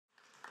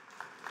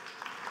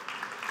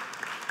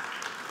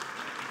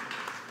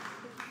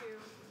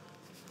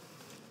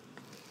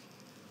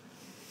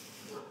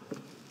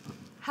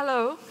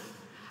Hello.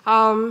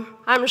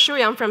 I'm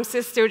Shuyang from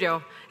SEEED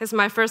Studio. It's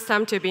my first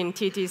time to be in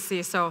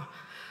TTC, so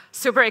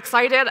super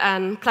excited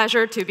and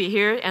pleasure to be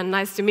here, and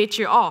nice to meet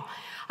you all.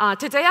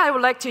 Today, I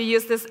would like to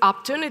use this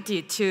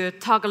opportunity to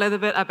talk a little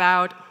bit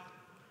about,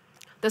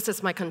 this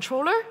is my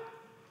controller,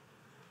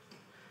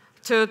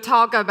 to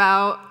talk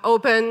about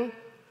open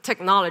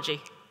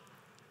technology.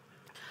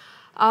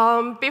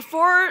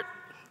 Before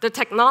the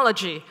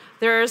technology,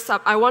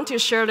 I want to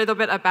share a little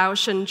bit about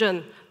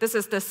Shenzhen. This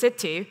is the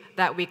city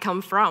that we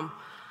come from.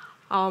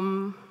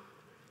 40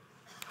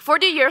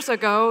 years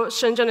ago,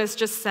 Shenzhen is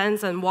just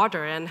sands and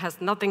water and has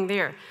nothing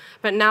there.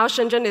 But now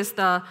Shenzhen is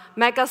the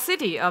mega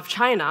city of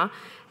China,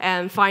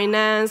 and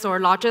finance or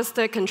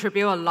logistics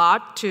contribute a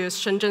lot to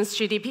Shenzhen's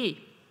GDP.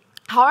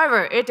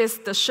 However, it is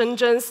the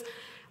Shenzhen's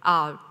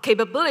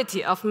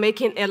capability of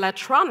making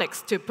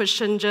electronics to put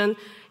Shenzhen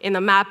in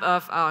a map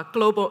of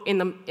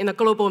in a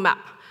global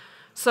map.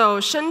 So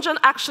Shenzhen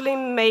actually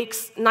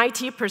makes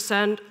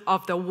 90%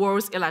 of the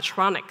world's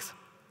electronics.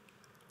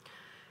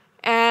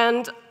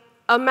 And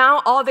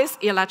among all these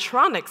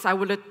electronics, I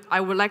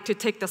would like to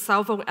take the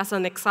cell phone as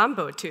an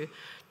example to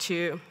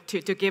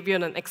give you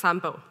an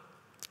example.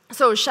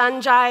 So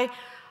Shanzhai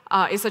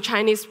is a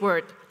Chinese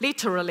word.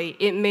 Literally,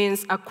 it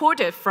means,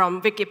 quoted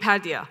from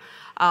Wikipedia,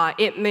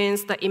 it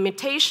means the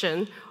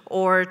imitation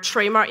or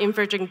trademark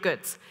infringing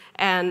goods.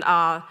 And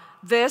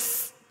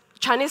this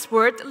Chinese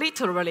word,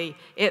 literally,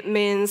 it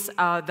means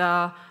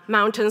the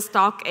mountain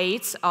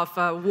stockades of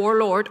a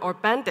warlord or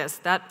bandits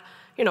that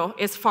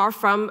is far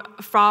from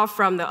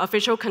the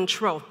official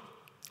control.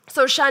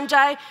 So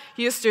Shanzhai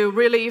used to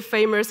really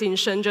famous in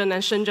Shenzhen,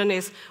 and Shenzhen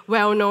is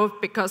well known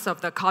because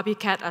of the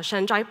copycat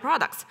Shanzhai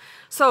products.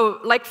 So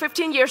like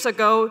 15 years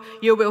ago,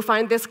 you will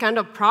find this kind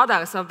of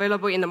products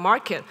available in the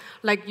market,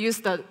 like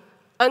use the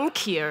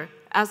Unkia,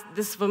 as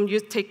this phone you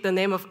take the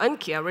name of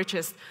Unkia, which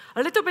is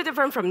a little bit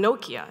different from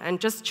Nokia,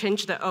 and just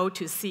change the O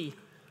to C.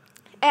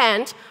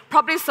 And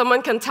probably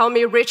someone can tell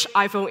me which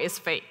iPhone is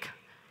fake.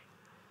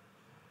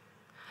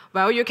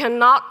 Well, you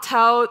cannot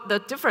tell the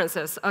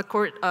differences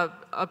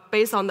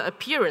based on the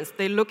appearance.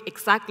 They look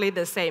exactly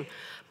the same.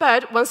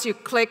 But once you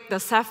click the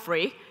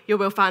Safari, you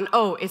will find,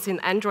 oh, it's an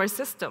Android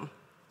system.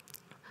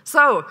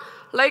 So,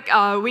 like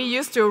we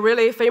used to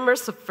really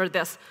famous for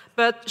this.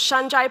 But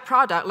Shanzhai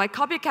product, like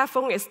copycat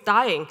phone, is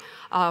dying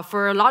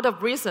for a lot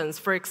of reasons.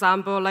 For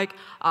example, like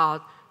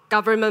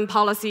government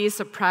policies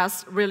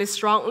suppressed really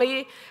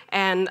strongly,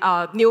 and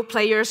new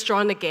players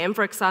join the game.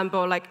 For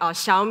example, like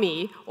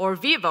Xiaomi or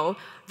Vivo,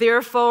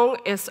 their phone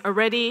is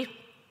already,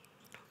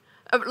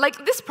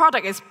 like this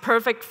product is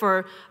perfect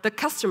for the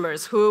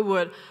customers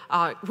who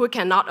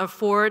cannot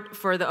afford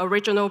for the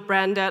original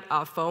branded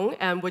phone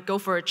and would go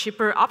for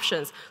cheaper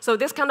options. So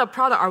this kind of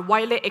product are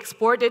widely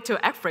exported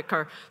to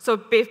Africa. So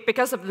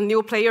because of the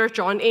new player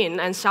join in,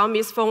 and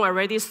Xiaomi's phone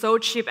already so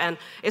cheap and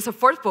it's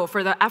affordable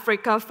for the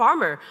Africa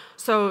farmer.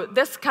 So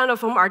this kind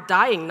of phone are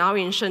dying now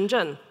in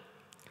Shenzhen.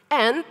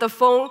 And the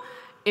phone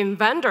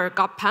inventor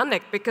got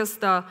panicked because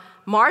the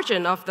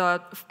margin of the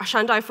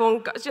Shanzhai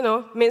phone,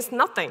 means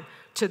nothing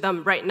to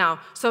them right now.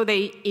 So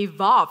they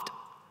evolved.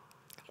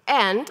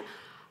 And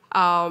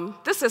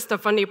this is the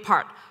funny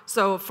part.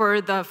 So for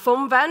the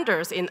phone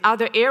vendors in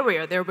other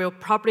areas, they will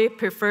probably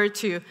prefer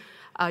to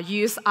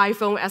use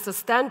iPhone as a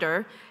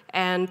standard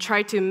and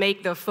try to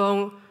make the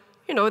phone,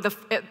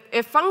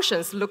 it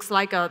functions, looks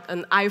like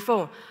an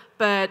iPhone.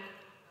 But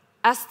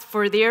as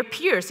for their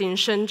peers in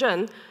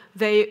Shenzhen,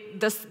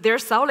 their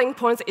selling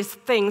points is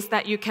things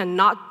that you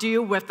cannot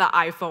do with the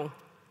iPhone.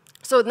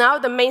 So now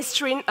the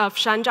mainstream of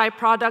Shanzhai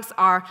products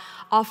are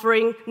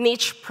offering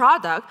niche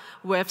product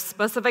with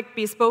specific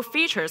bespoke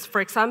features. For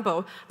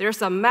example,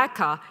 there's a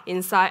Mecca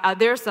inside,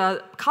 there's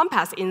a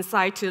compass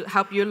inside to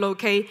help you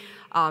locate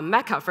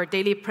Mecca for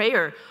daily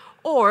prayer.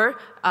 Or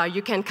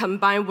you can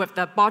combine with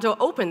the bottle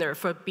opener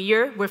for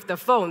beer with the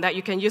phone that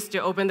you can use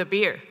to open the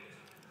beer.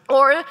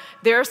 Or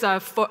there's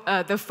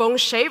the phone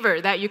shaver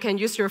that you can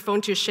use your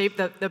phone to shave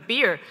the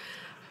beer.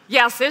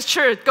 Yes, it's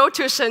true. Go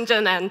to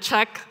Shenzhen and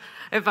check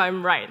if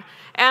I'm right.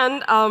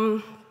 And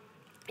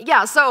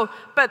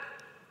but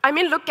I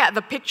mean, look at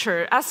the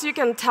picture. As you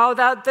can tell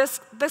that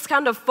this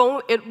kind of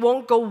phone, it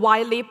won't go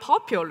widely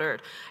popular.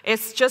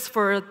 It's just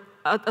for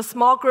a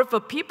small group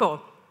of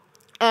people.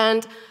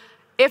 And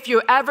if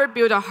you ever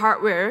build a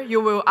hardware, you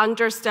will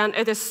understand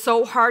it is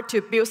so hard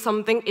to build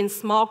something in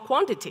small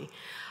quantity.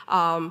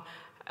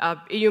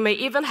 You may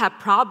even have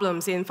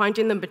problems in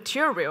finding the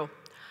material.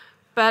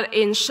 But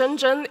in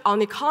Shenzhen, on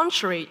the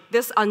contrary,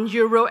 these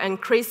unusual and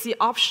crazy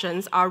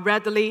options are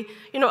readily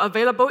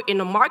available in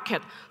the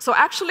market. So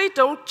actually,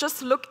 don't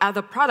just look at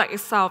the product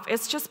itself.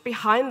 It's just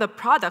behind the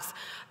products.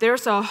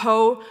 There's a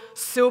whole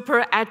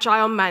super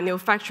agile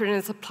manufacturing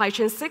and supply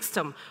chain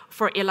system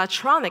for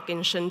electronic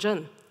in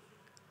Shenzhen.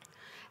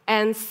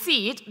 And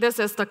SEEED, this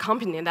is the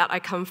company that I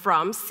come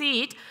from.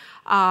 SEEED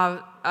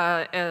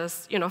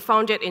is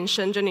founded in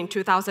Shenzhen in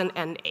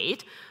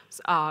 2008,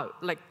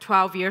 like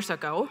 12 years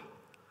ago.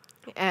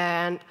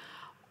 And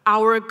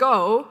our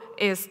goal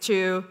is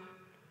to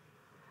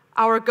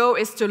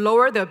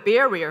lower the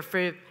barrier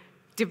for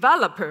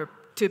developer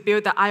to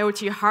build the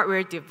IoT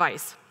hardware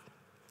device.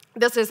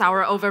 This is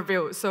our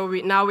overview. So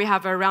now we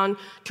have around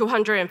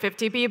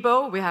 250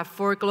 people. We have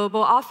 4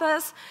 global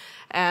offices,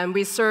 and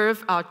we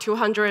serve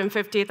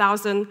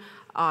 250,000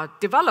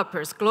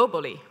 developers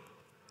globally.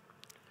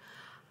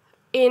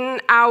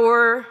 In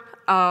our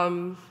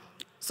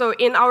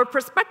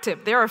perspective,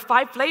 there are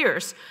 5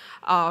 layers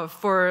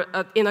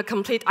in a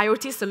complete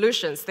IoT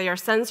solutions. They are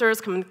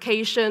sensors,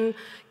 communication,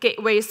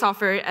 gateway,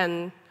 software,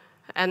 and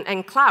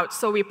cloud.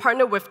 So we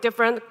partner with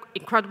different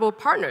incredible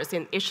partners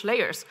in each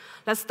layers.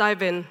 Let's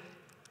dive in.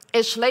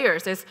 Each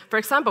layers is, for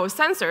example,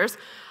 sensors.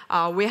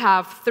 We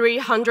have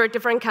 300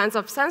 different kinds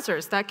of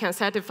sensors that can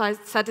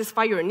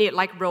satisfy your need,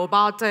 like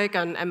robotic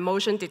and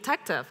motion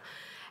detective.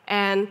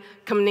 And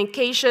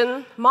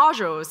communication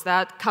modules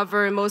that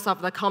cover most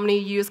of the commonly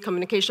used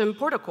communication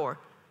protocol.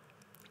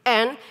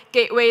 And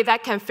gateway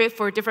that can fit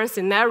for different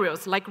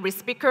scenarios, like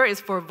ReSpeaker is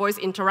for voice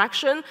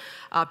interaction,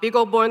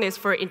 BeagleBone is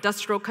for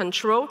industrial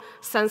control,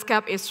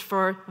 SenseCap is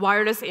for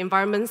wireless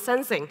environment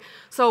sensing.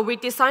 So we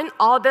designed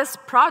all this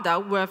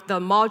product with the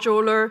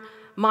modular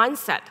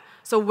mindset.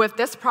 So with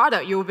this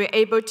product, you'll be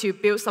able to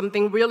build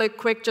something really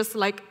quick, just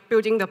like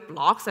building the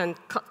blocks and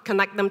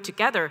connect them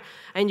together.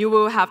 And you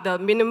will have the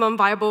minimum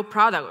viable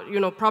product,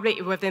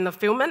 probably within a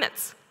few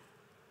minutes.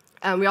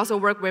 And we also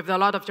work with a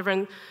lot of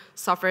different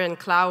software and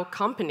cloud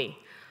company.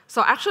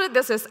 So actually,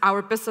 this is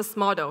our business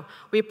model.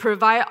 We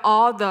provide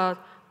all the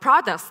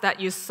products that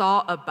you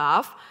saw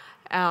above,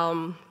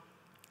 and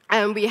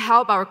we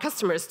help our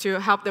customers to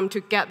help them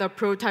to get the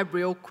prototype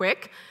real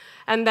quick.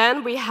 And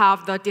then we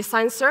have the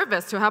design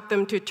service to help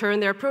them to turn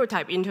their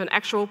prototype into an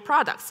actual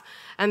products.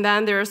 And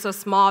then there's a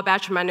small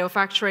batch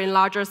manufacturing,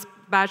 larger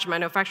batch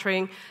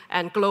manufacturing,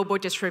 and global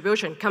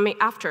distribution coming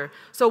after.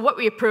 So what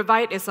we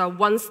provide is a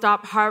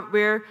one-stop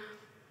hardware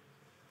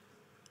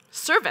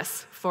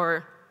service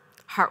for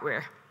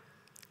hardware.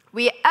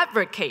 We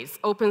advocate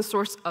open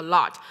source a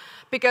lot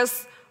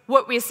because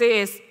what we say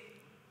is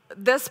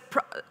this.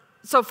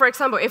 So for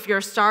example, if you're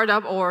a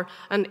startup or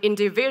an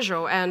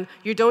individual and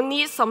you don't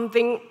need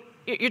something,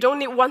 you don't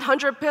need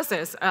 100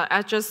 pieces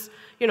at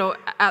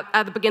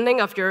the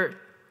beginning of your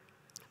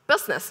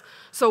business.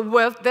 So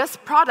with these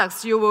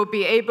products, you will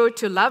be able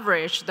to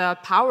leverage the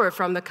power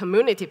from the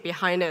community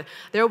behind it.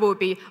 There will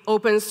be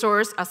open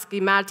source, a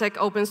schematic,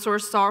 open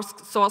source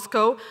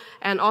code,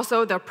 and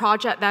also the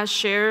project that's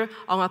shared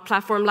on a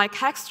platform like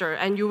Hackster.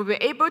 And you will be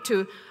able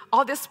to,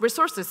 all these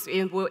resources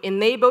will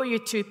enable you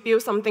to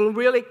build something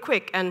really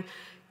quick and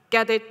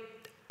get it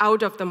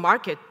out of the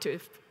market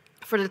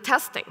for the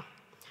testing.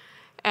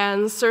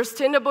 And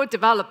sustainable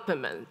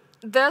development.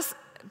 This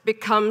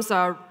becomes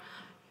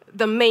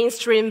the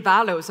mainstream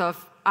values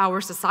of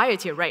our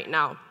society right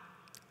now.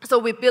 So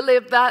we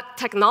believe that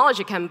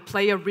technology can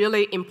play a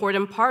really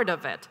important part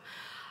of it.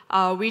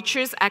 We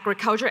choose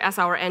agriculture as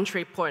our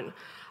entry point.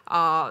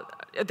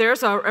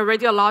 There's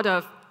already a lot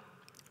of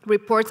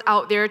reports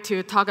out there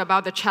to talk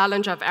about the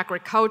challenge of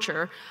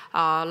agriculture.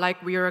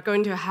 Like we are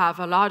going to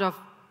have a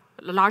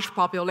large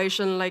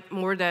population, like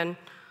more than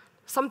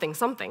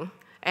something.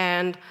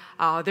 And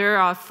there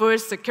are food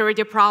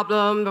security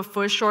problem, the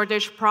food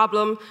shortage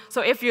problem.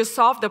 So if you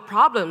solve the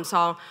problems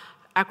on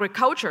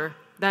agriculture,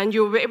 then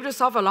you'll be able to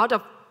solve a lot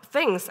of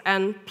things.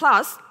 And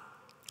plus,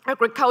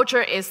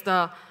 agriculture is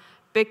the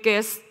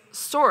biggest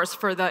source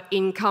for the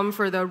income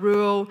for the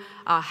rural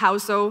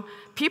household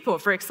people.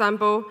 For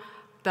example,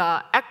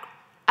 the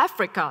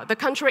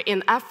country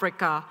in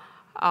Africa,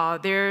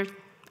 their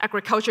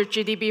agriculture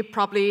GDP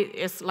probably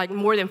is like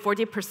more than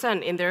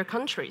 40% in their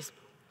countries.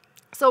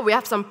 So we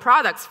have some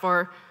products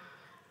for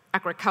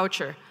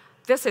agriculture.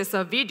 This is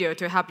a video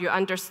to help you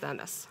understand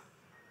this.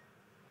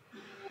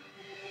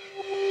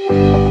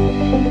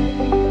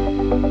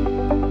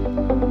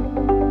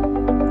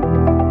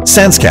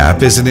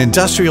 SenseCap is an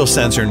industrial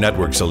sensor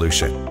network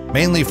solution,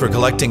 mainly for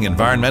collecting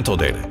environmental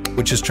data,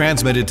 which is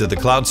transmitted to the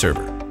cloud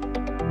server.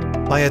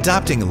 By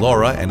adopting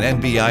LoRa and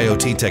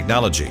NB-IoT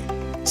technology,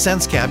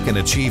 SenseCap can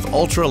achieve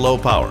ultra-low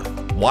power,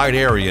 wide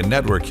area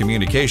network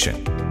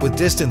communication with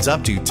distance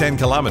up to 10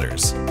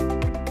 kilometers.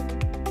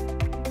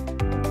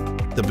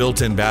 The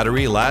built-in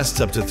battery lasts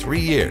up to 3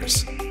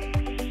 years.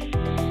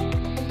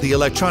 The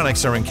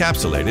electronics are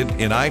encapsulated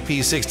in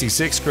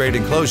IP66 grade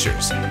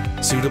enclosures,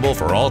 suitable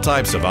for all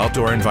types of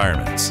outdoor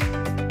environments.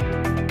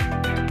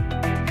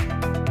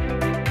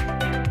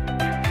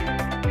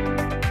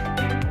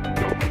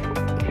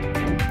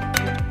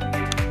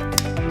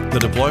 The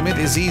deployment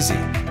is easy.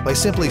 By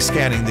simply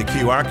scanning the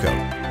QR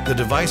code, the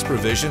device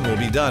provision will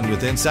be done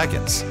within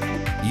seconds.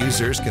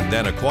 Users can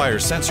then acquire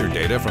sensor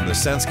data from the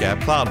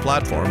SenseCap cloud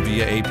platform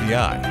via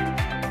API.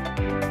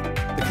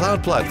 The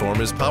cloud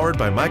platform is powered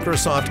by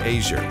Microsoft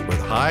Azure with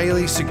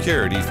highly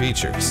security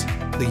features.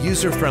 The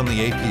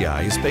user-friendly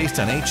API is based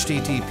on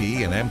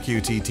HTTP and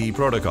MQTT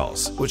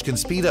protocols, which can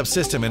speed up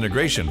system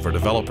integration for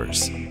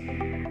developers.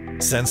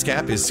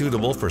 SenseCap is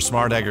suitable for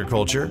smart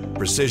agriculture,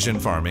 precision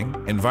farming,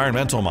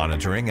 environmental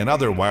monitoring, and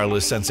other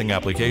wireless sensing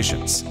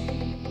applications.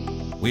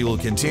 We will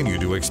continue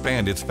to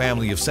expand its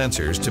family of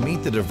sensors to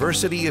meet the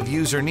diversity of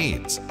user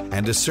needs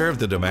and to serve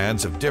the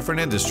demands of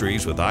different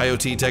industries with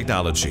IoT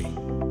technology.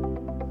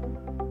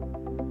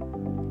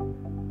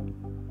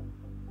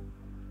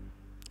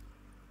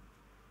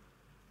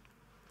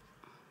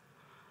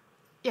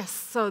 Yes,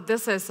 so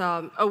this is,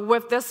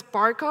 with this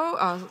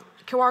barcode,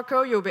 QR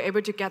code, you'll be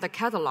able to get a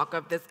catalog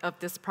of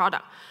this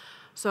product.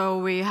 So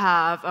we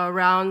have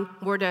around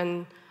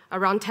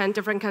 10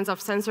 different kinds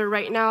of sensor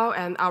right now,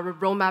 and our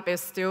roadmap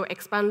is still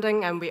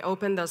expanding, and we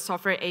open the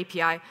software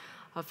API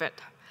of it.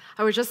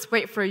 I will just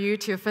wait for you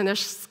to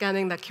finish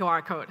scanning the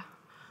QR code.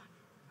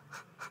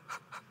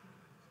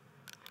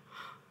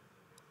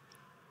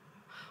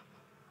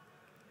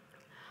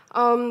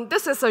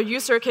 This is a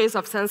use case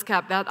of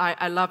SenseCap that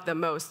I love the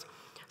most.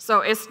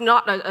 So it's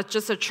not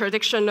just a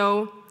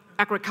traditional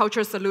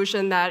agriculture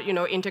solution that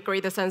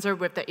integrate the sensor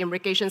with the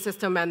irrigation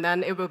system, and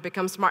then it will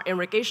become smart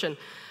irrigation.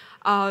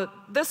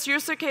 This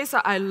use case,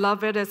 I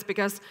love it, is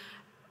because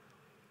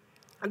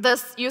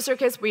this use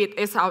case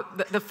is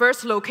the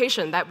first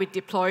location that we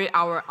deploy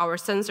our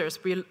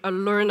sensors. We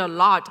learn a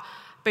lot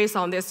based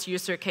on this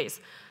use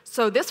case.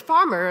 So this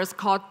farmer is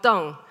called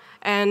Deng,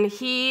 and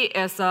he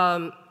is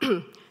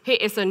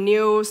a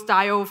new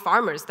style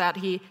farmer that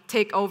he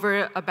take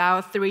over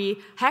about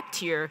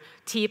 3-hectare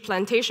tea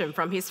plantation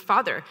from his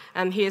father,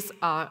 and he's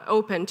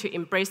open to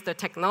embrace the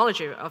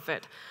technology of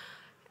it.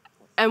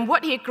 And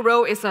what he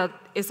grow is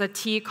a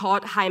tea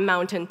called high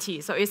mountain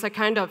tea. So it's a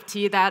kind of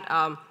tea that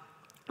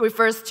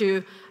refers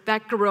to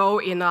that grow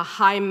in a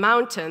high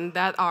mountain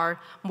that are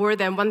more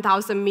than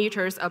 1,000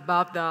 meters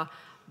above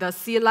the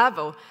sea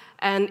level.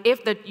 And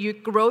if you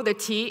grow the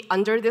tea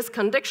under this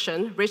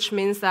condition, which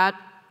means that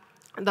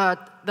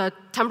the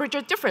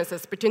temperature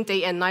differences between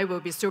day and night will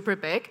be super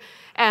big,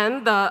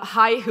 and the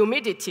high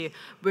humidity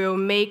will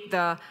make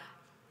the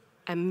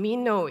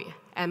amino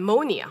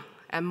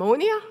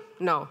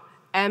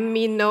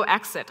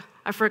acid.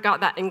 I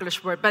forgot that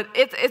English word, but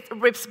it's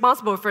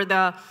responsible for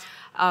the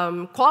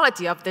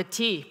quality of the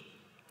tea.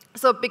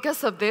 So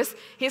because of this,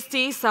 his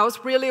tea sells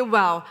really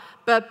well.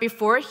 But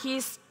before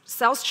his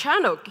sales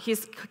channel, he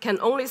can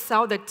only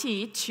sell the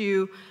tea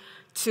to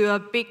a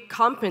big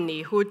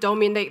company who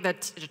dominate the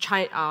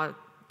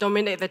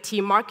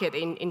tea market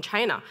in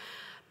China.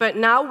 But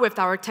now with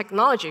our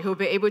technology, he'll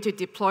be able to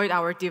deploy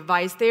our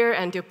device there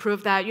and to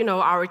prove that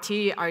our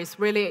tea is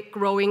really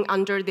growing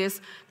under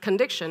this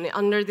condition,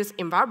 under this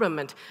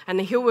environment. And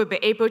he will be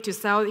able to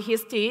sell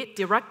his tea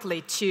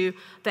directly to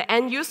the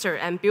end user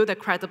and build the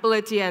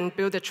credibility and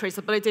build the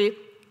traceability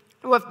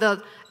with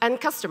the end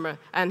customer.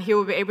 And he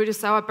will be able to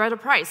sell a better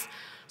price.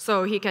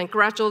 So he can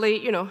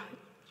gradually,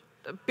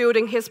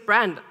 building his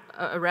brand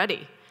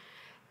already.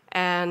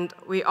 And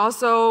we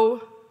also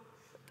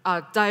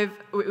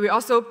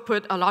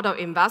put a lot of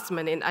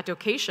investment in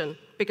education,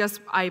 because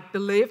I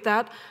believe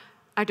that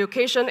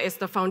education is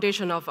the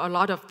foundation of a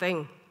lot of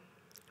things.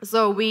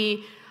 So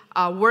we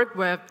work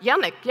with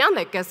Yannick.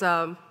 Yannick is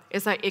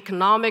an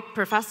economic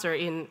professor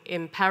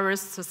in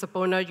Paris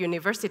Sorbonne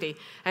University,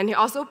 and he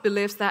also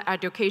believes that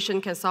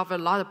education can solve a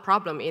lot of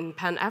problems in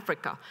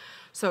Pan-Africa.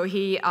 So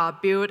he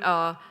built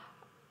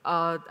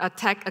a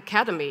tech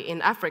academy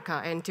in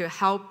Africa, and to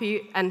help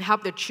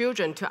the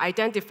children to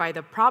identify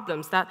the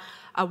problems that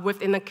are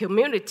within the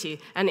community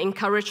and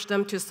encourage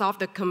them to solve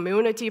the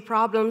community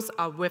problems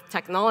with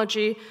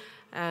technology,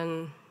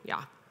 and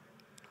yeah.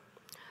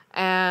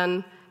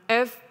 And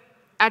if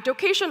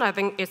education, I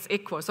think, is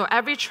equal. So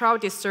every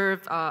child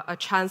deserves a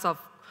chance of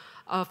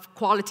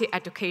quality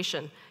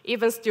education.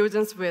 Even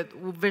students with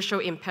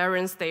visual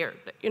impairments, they are,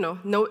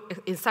 no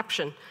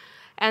exception.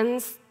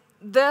 And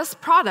this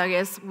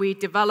product we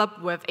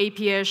developed with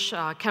APH,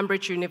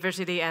 Cambridge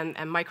University, and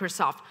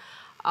Microsoft.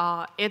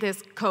 It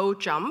is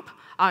CodeJump.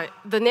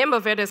 The name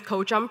of it is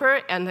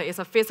CodeJumper, and it's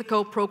a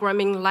physical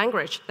programming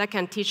language that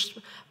can teach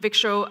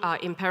visual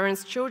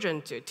impairment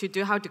children to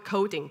do how to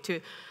coding,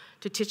 to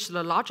teach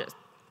the logic.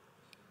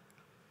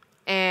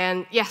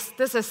 And yes,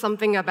 this is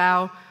something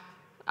about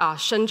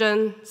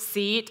Shenzhen,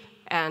 SEEED,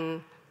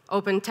 and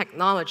open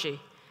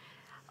technology.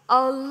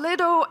 A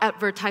little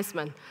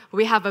advertisement.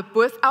 We have a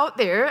booth out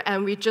there,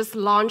 and we just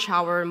launched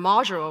our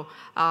module,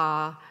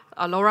 a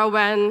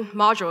LoRaWAN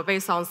module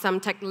based on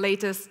Semtech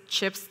latest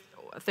chips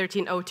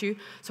 1302.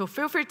 So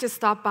feel free to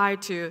stop by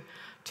to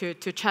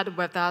chat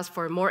with us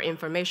for more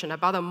information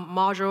about the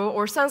module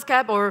or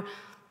SenseCap or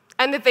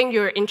anything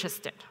you're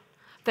interested.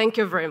 Thank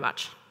you very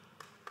much.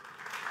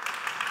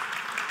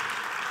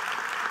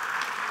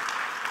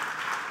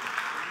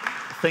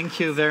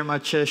 Thank you very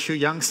much,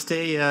 Shuyang.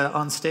 Stay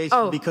on stage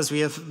because we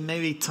have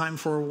maybe time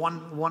for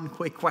one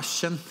quick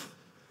question.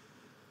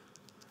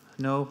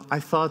 No,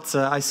 I thought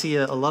I see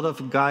a lot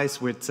of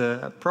guys with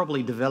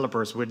probably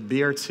developers with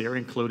beards here,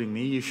 including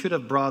me. You should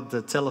have brought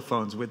the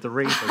telephones with the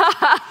razors.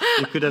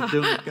 You could have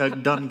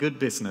done good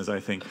business,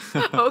 I think.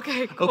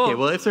 Okay, cool. Okay,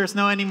 well, if there's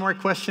no any more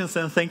questions,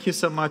 then thank you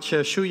so much,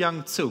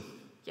 Shuyang Zhou.